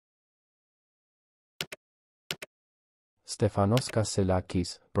Stefanos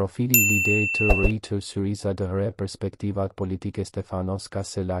Kasselakis, profili i liderit të ri të Syriza dëhre Perspektivat politike. Stefanos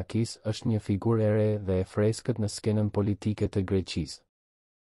Kasselakis është një figurë e re dhe e freskët në skenën politike të Greqisë.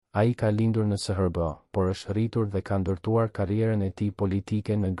 Ai ka lindur në SHRB, por është rritur dhe ka ndërtuar karrierën e tij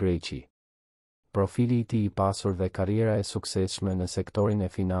politike në Greqi. Profili i tij i pasur dhe karriera e suksesshme në sektorin e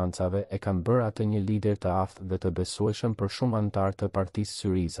financave e kanë bërë atë një lider të aftë dhe të besueshëm për shumë anëtarë të partisë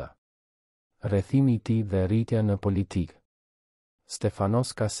Syriza. Rrethimi i tij dhe rritja në politikë.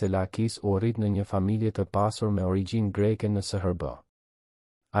 Stefanos Kasselakis u rrit në një familje të pasur me origjinë greke në SHRB.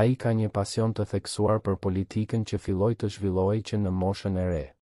 Ai ka një pasion të theksuar për politikën që filloi të zhvillohej që në moshën e re.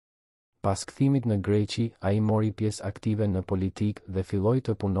 Pas kthimit në Greqi, ai mori pjesë aktive në politikë dhe filloi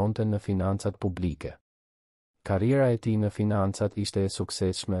të punonte në financat publike. Karriera e tij në financat ishte e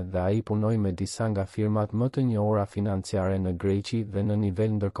suksesshme dhe ai punoi me disa nga firmat më të njohura financiare në Greqi dhe në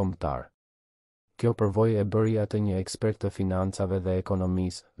nivel ndërkombëtar. Kjo përvojë e bëri atë një ekspert të financave dhe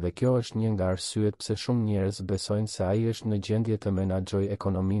ekonomisë, dhe kjo është një nga arsyet pse shumë njerëz besojnë se ai është në gjendje të menaxhojë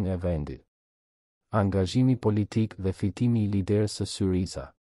ekonominë e vendit. Angazhimi politik dhe fitimi i liderës së Syriza.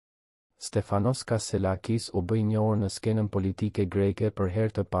 Stefanos Kasselakis u bë i njohur në skenën politike greke për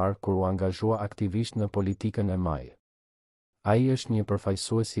herë të parë kur u angazhua aktivisht në politikën e majtë. Ai është një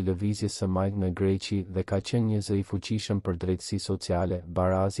përfaqësues i lëvizjes së majtë në Greqi dhe ka qenë një zë i fuqishëm për drejtësi sociale,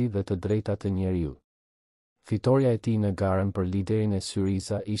 barazi dhe të drejtat të njeriut. Fitoria e tij në garën për liderin e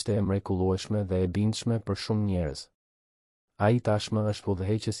Syriza ishte e mrekullueshme dhe e bindshme për shumë njerëz. Ai tashmë është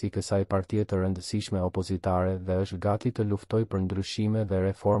udhëheqës i kësaj partie të rëndësishme opozitare dhe është gati të luftojë për ndryshime dhe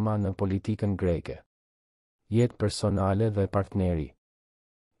reforma në politikën greke. Jetë personale dhe partneri.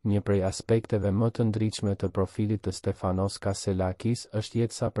 Një prej aspekteve më të ndritshme të profilit të Stefanos Kasselakis është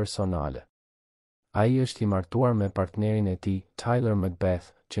jetësa personale. Ai është i martuar me partnerin e tij, Tyler Macbeth,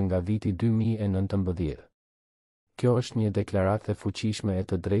 që nga viti 2019. Kjo është një deklaratë e fuqishme e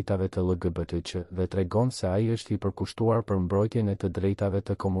të drejtave të LGBTQ dhe tregon se ai është i përkushtuar për mbrojtjen e të drejtave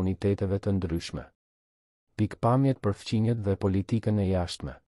të komuniteteve të ndryshme. Pikpamjet për fqinjet dhe politikën e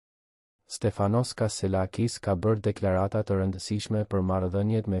jashtme. Stefanos Kasselakis ka bërë deklarata të rëndësishme për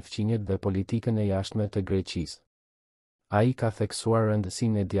marrëdhëniet me fqinjet dhe politikën e jashtme të Greqisë. Ai ka theksuar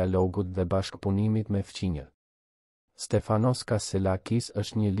rëndësinë e dialogut dhe bashkëpunimit me fqinjet. Stefanos Kasselakis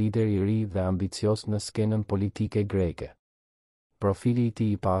është një lider i ri dhe ambicios në skenën politike greke. Profili i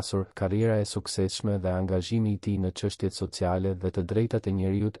tij i pasur, karriera e suksesshme dhe angazhimi i tij në çështjet sociale dhe të drejtat e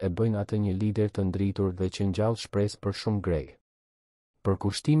njeriut e bëjnë atë një lider të ndritur dhe që ngjall shpresë për shumë grek.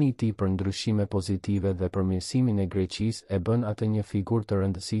 Përkushtimi i tij për ndryshime pozitive dhe përmirësimin e Greqisë e bën atë një figurë të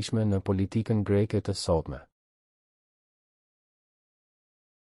rëndësishme në politikën greke të sotme.